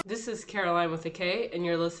This is Caroline with a K, and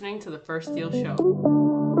you're listening to The First Deal Show.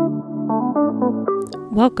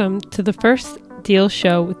 Welcome to The First Deal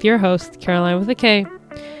Show with your host, Caroline with a K.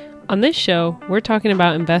 On this show, we're talking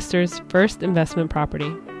about investors' first investment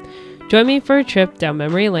property. Join me for a trip down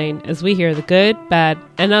memory lane as we hear the good, bad,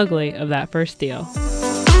 and ugly of that first deal.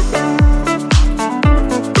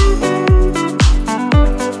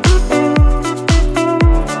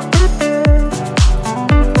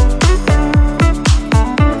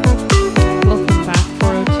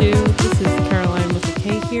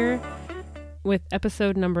 With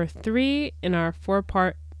episode number 3 in our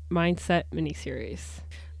 4-part mindset miniseries.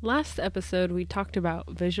 Last episode, we talked about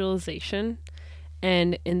visualization,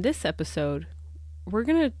 and in this episode, we're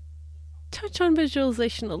going to touch on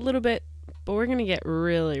visualization a little bit, but we're going to get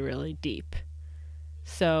really, really deep.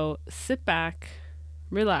 So sit back,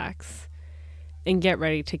 relax, and get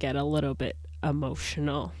ready to get a little bit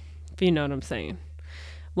emotional, if you know what I'm saying.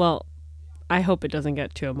 Well, I hope it doesn't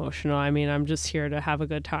get too emotional. I mean, I'm just here to have a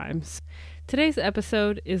good time. Today's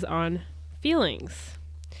episode is on feelings.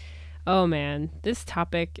 Oh man, this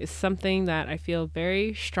topic is something that I feel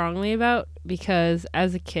very strongly about because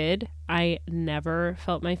as a kid, I never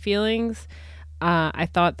felt my feelings. I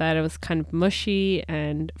thought that it was kind of mushy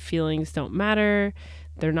and feelings don't matter.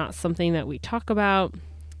 They're not something that we talk about.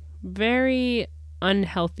 Very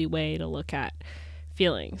unhealthy way to look at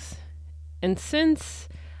feelings. And since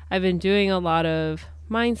I've been doing a lot of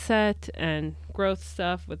mindset and growth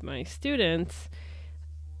stuff with my students,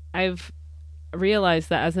 I've realized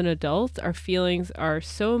that as an adult, our feelings are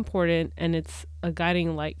so important and it's a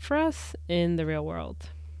guiding light for us in the real world.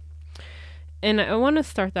 And I want to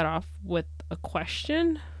start that off with a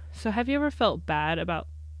question. So have you ever felt bad about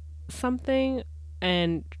something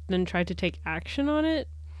and then tried to take action on it?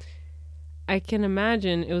 I can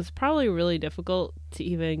imagine it was probably really difficult to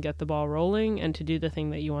even get the ball rolling and to do the thing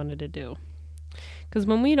that you wanted to do. Because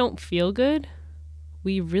when we don't feel good,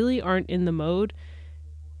 we really aren't in the mode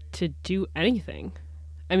to do anything.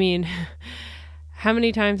 I mean, how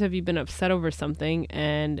many times have you been upset over something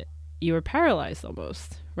and you were paralyzed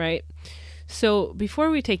almost, right? So before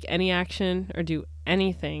we take any action or do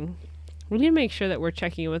anything, we need to make sure that we're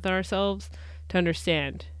checking in with ourselves to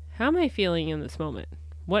understand, how am I feeling in this moment?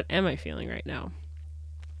 What am I feeling right now?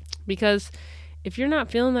 Because if you're not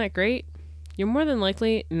feeling that great, you're more than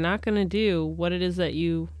likely not going to do what it is that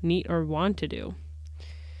you need or want to do.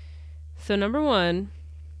 So number 1,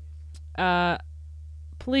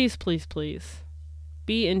 please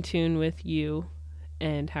be in tune with you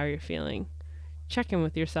and how you're feeling. Check in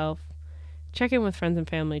with yourself. Check in with friends and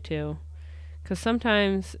family too. Because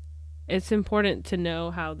sometimes it's important to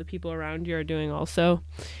know how the people around you are doing also.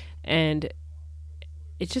 And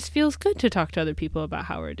it just feels good to talk to other people about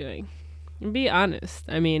how we're doing. And be honest.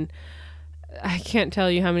 I mean, I can't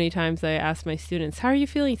tell you how many times I ask my students, how are you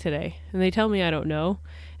feeling today? And they tell me I don't know.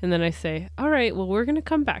 And then I say, all right, well, we're going to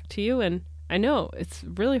come back to you. And I know it's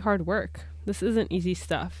really hard work. This isn't easy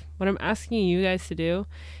stuff. What I'm asking you guys to do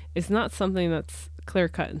is not something that's clear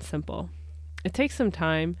cut and simple. It takes some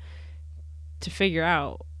time to figure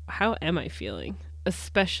out, how am I feeling?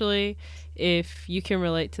 Especially if you can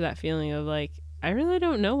relate to that feeling of like, I really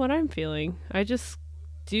don't know what I'm feeling. I just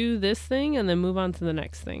do this thing and then move on to the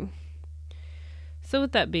next thing. So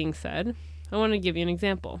with that being said, I want to give you an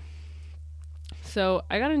example. So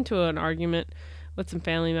I got into an argument with some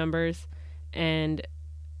family members, and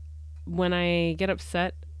when I get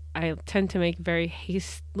upset, I tend to make very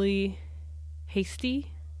hasty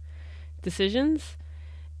decisions.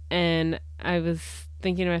 And I was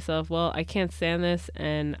thinking to myself, well, I can't stand this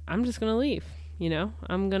and I'm just going to leave.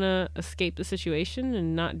 I'm going to escape the situation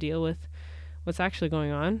and not deal with what's actually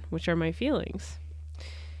going on, which are my feelings.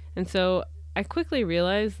 And so I quickly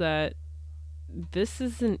realized that this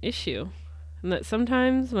is an issue and that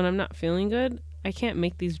sometimes when I'm not feeling good, I can't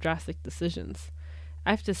make these drastic decisions. I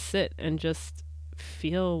have to sit and just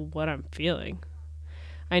feel what I'm feeling.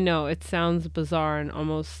 I know it sounds bizarre and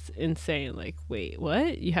almost insane. Like, wait,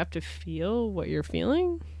 what? You have to feel what you're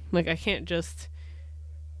feeling? Like, I can't just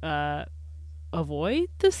avoid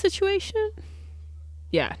the situation?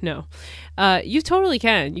 Yeah, no. You totally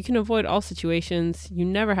can. You can avoid all situations. You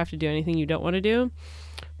never have to do anything you don't want to do.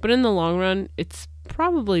 But in the long run, it's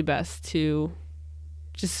probably best to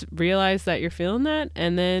just realize that you're feeling that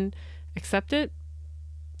and then accept it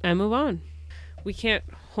and move on. We can't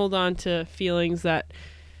hold on to feelings that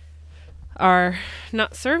are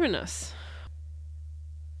not serving us.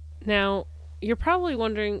 Now, you're probably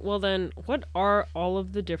wondering, well then, what are all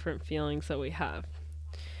of the different feelings that we have?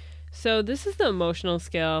 So this is the emotional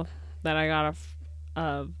scale that I got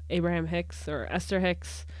of Abraham Hicks or Esther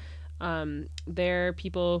Hicks. They're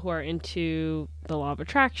people who are into the law of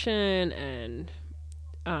attraction, and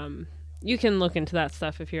you can look into that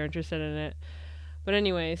stuff if you're interested in it. But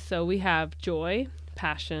anyway, so we have joy,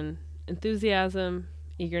 passion, enthusiasm,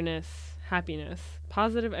 eagerness, happiness,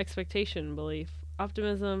 positive expectation, belief,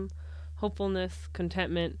 optimism, hopefulness,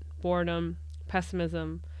 contentment, boredom,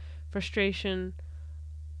 pessimism, frustration,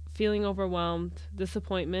 feeling overwhelmed,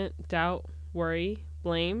 disappointment, doubt, worry,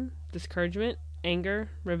 blame, discouragement, anger,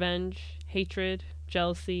 revenge, hatred,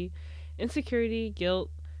 jealousy, insecurity,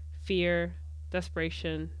 guilt, fear,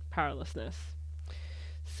 desperation, powerlessness.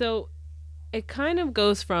 So it kind of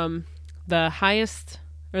goes from the highest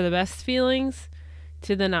or the best feelings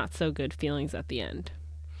to the not so good feelings at the end.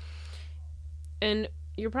 And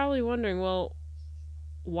you're probably wondering, well,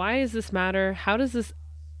 why does this matter? How does this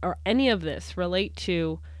or any of this relate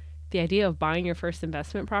to the idea of buying your first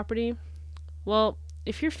investment property? Well,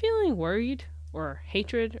 if you're feeling worried or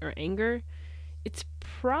hatred or anger, it's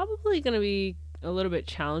probably going to be a little bit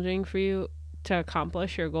challenging for you to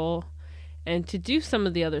accomplish your goal and to do some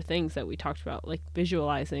of the other things that we talked about, like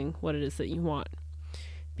visualizing what it is that you want.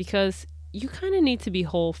 Because you kind of need to be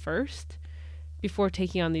whole first before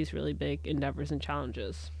taking on these really big endeavors and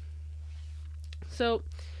challenges. So,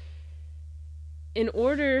 in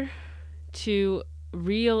order to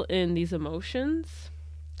reel in these emotions,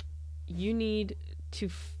 you need to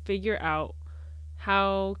figure out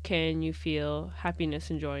how can you feel happiness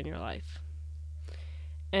and joy in your life.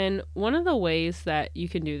 And one of the ways that you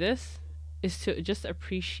can do this is to just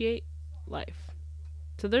appreciate life.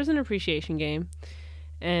 So there's an appreciation game,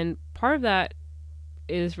 and part of that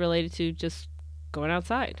is related to just going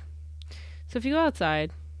outside. So if you go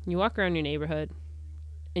outside, you walk around your neighborhood,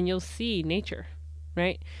 and you'll see nature,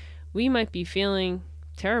 right? We might be feeling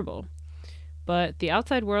terrible, but the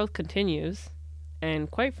outside world continues, and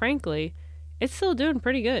quite frankly, it's still doing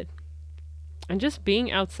pretty good. And just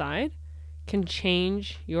being outside can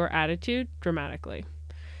change your attitude dramatically.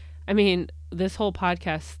 I mean, this whole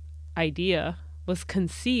podcast idea was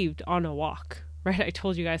conceived on a walk, right? I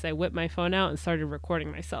told you guys I whipped my phone out and started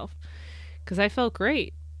recording myself because I felt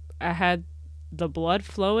great. I had the blood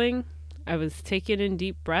flowing. I was taking in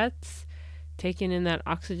deep breaths, taking in that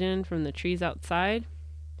oxygen from the trees outside,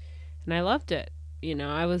 and I loved it. You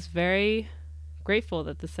know, I was very grateful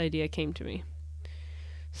that this idea came to me.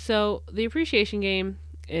 So the appreciation game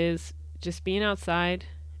is just being outside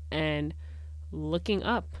and looking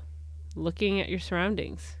up, looking at your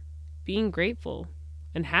surroundings, being grateful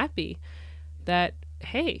and happy that,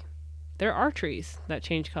 hey, there are trees that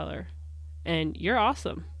change color and you're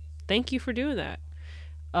awesome. Thank you for doing that.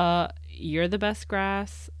 You're the best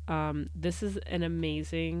grass. This is an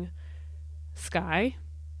amazing sky.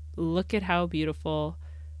 Look at how beautiful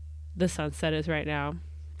the sunset is right now,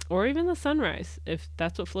 or even the sunrise, if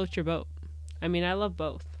that's what floats your boat. I mean, I love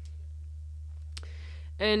both.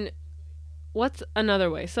 And what's another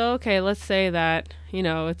way? So, okay, let's say that,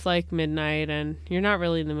 it's like midnight and you're not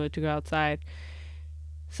really in the mood to go outside.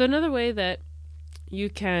 So another way that you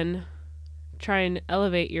can try and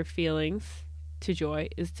elevate your feelings to joy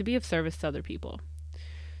is to be of service to other people.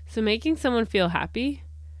 So making someone feel happy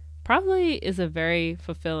probably is a very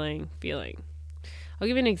fulfilling feeling. I'll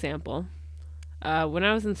give you an example. When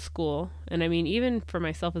I was in school, and I mean, even for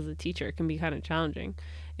myself as a teacher, it can be kind of challenging.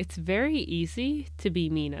 It's very easy to be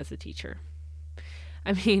mean as a teacher.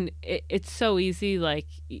 I mean, it's so easy, like,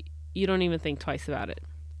 you don't even think twice about it.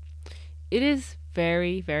 It is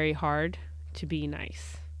very, very hard to be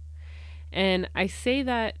nice. And I say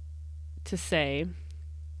that to say,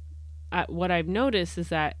 what I've noticed is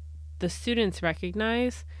that the students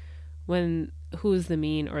recognize who's the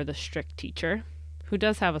mean or the strict teacher, who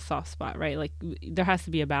does have a soft spot, right? Like, there has to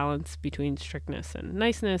be a balance between strictness and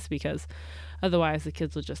niceness, because otherwise the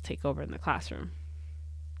kids will just take over in the classroom.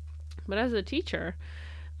 But as a teacher,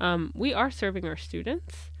 we are serving our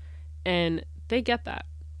students, and they get that.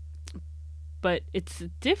 But it's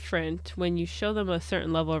different when you show them a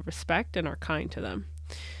certain level of respect and are kind to them.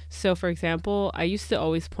 So, for example, I used to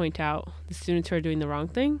always point out the students who are doing the wrong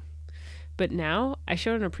thing, but now I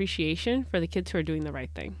show an appreciation for the kids who are doing the right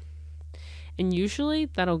thing. And usually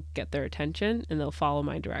that'll get their attention and they'll follow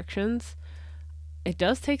my directions. It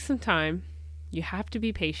does take some time. You have to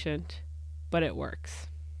be patient, but it works.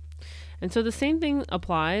 And so the same thing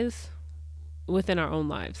applies within our own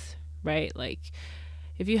lives, right? Like,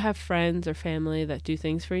 if you have friends or family that do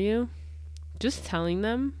things for you, just telling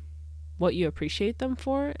them what you appreciate them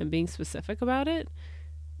for and being specific about it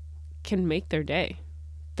can make their day,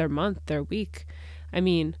 their month, their week. I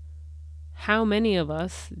mean, how many of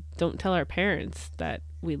us don't tell our parents that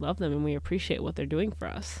we love them and we appreciate what they're doing for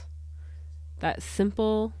us? That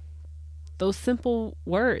simple those simple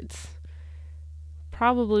words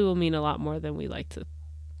probably will mean a lot more than we like to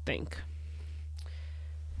think.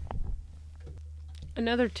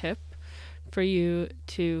 Another tip for you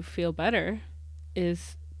to feel better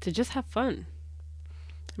is to just have fun.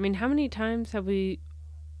 I mean, how many times have we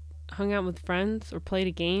hung out with friends or played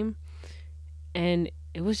a game and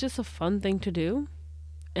it was just a fun thing to do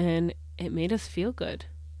and it made us feel good?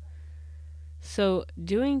 So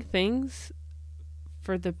doing things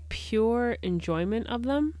for the pure enjoyment of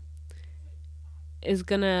them is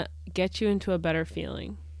gonna get you into a better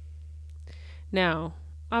feeling. Now,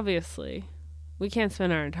 obviously, we can't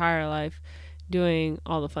spend our entire life doing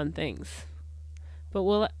all the fun things. But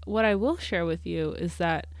what I will share with you is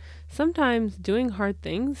that sometimes doing hard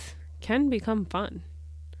things can become fun.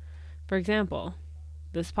 For example,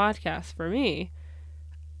 this podcast for me,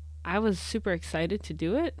 I was super excited to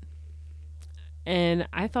do it. And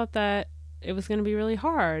I thought that it was going to be really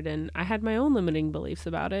hard. And I had my own limiting beliefs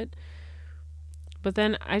about it. But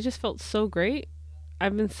then I just felt so great.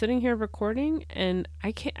 I've been sitting here recording and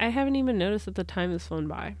I haven't even noticed that the time has flown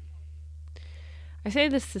by. I say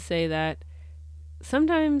this to say that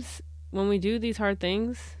sometimes when we do these hard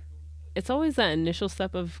things, it's always that initial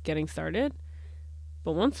step of getting started.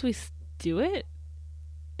 But once we do it,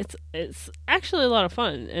 it's actually a lot of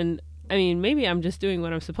fun. And I mean, maybe I'm just doing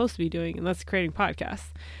what I'm supposed to be doing, and that's creating podcasts.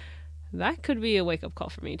 That could be a wake-up call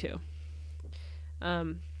for me too.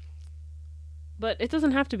 But it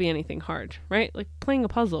doesn't have to be anything hard, right? Like playing a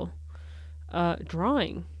puzzle,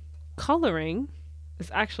 drawing, coloring is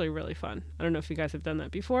actually really fun. I don't know if you guys have done that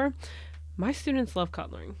before. My students love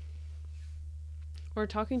coloring. Or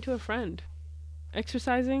talking to a friend,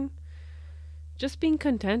 exercising, just being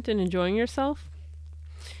content and enjoying yourself.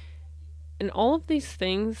 And all of these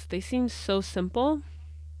things, they seem so simple,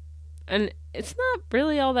 and it's not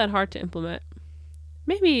really all that hard to implement.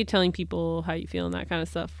 Maybe telling people how you feel and that kind of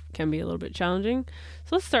stuff can be a little bit challenging.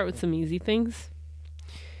 So let's start with some easy things.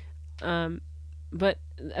 But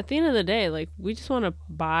at the end of the day, like, we just want to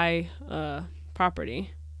buy a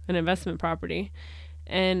property, an investment property.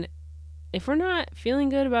 And if we're not feeling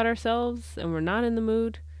good about ourselves and we're not in the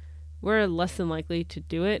mood, we're less than likely to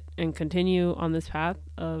do it and continue on this path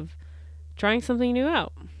of trying something new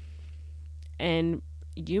out. And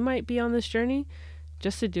you might be on this journey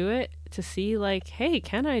just to do it, to see like, hey,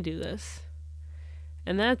 can I do this?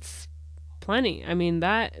 And that's plenty. I mean,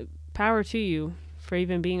 that power to you for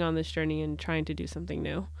even being on this journey and trying to do something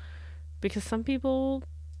new. Because some people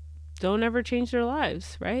don't ever change their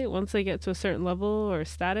lives, right? Once they get to a certain level or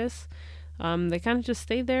status, they kind of just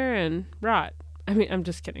stay there and rot. I mean, I'm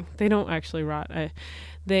just kidding. They don't actually rot.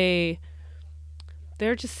 They're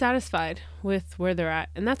just satisfied with where they're at,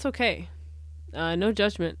 and that's okay. No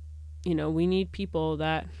judgment. You know, we need people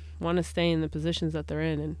that want to stay in the positions that they're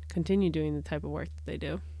in and continue doing the type of work that they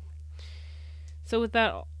do. So with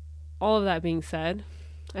that, all of that being said,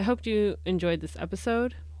 I hope you enjoyed this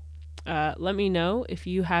episode. Let me know if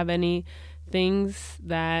you have any things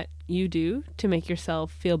that you do to make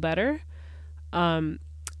yourself feel better.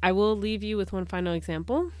 I will leave you with one final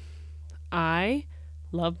example. I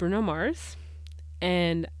love Bruno Mars,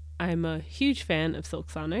 and I'm a huge fan of Silk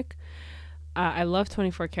Sonic. I love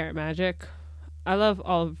 24 Karat Magic. I love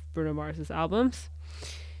all of Bruno Mars's albums.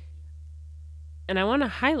 And I want to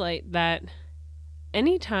highlight that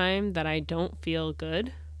anytime that I don't feel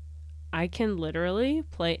good, I can literally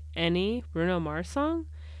play any Bruno Mars song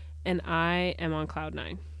and I am on cloud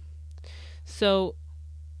nine. So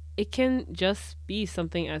it can just be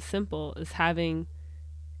something as simple as having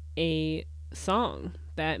a song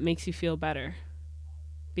that makes you feel better.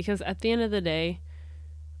 Because at the end of the day,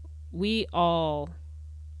 we all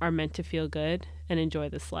are meant to feel good and enjoy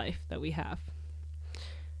this life that we have.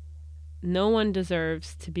 No one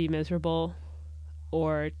deserves to be miserable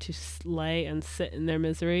or to lay and sit in their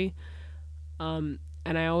misery. And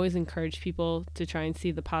I always encourage people to try and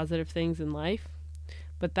see the positive things in life.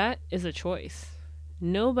 But that is a choice.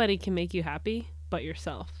 Nobody can make you happy but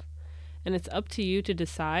yourself. And it's up to you to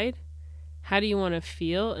decide, how do you want to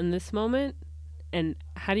feel in this moment? And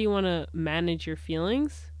how do you want to manage your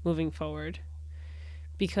feelings moving forward?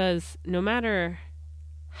 Because no matter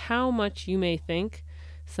how much you may think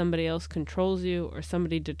somebody else controls you or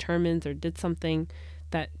somebody determines or did something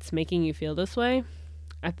that's making you feel this way,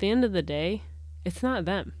 at the end of the day, it's not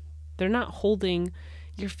them. They're not holding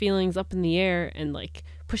your feelings up in the air and like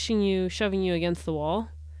pushing you, shoving you against the wall.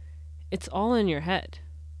 It's all in your head.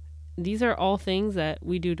 These are all things that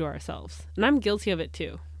we do to ourselves. And I'm guilty of it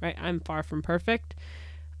too, right? I'm far from perfect.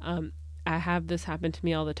 I have this happen to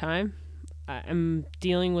me all the time. I'm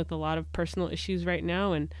dealing with a lot of personal issues right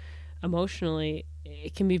now, and emotionally,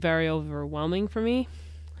 it can be very overwhelming for me.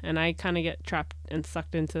 And I kind of get trapped and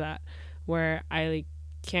sucked into that where I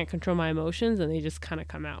can't control my emotions and they just kind of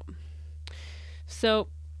come out. So,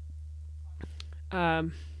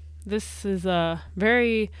 this is a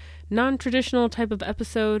very non-traditional type of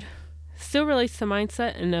episode. Still relates to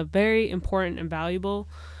mindset and a very important and valuable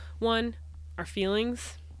one, our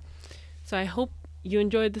feelings. So I hope you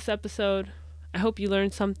enjoyed this episode. I hope you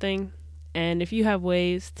learned something. And if you have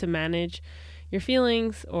ways to manage your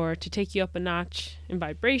feelings or to take you up a notch in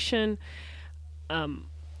vibration,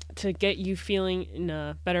 to get you feeling in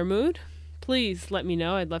a better mood, please let me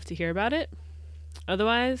know. I'd love to hear about it.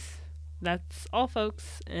 Otherwise, that's all,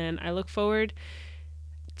 folks. And I look forward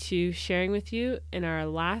to sharing with you in our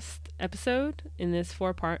last episode in this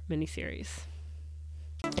 4-part miniseries.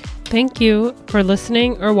 Thank you for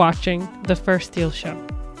listening or watching The First Deal Show.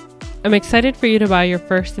 I'm excited for you to buy your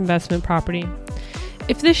first investment property.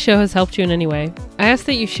 If this show has helped you in any way, I ask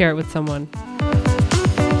that you share it with someone.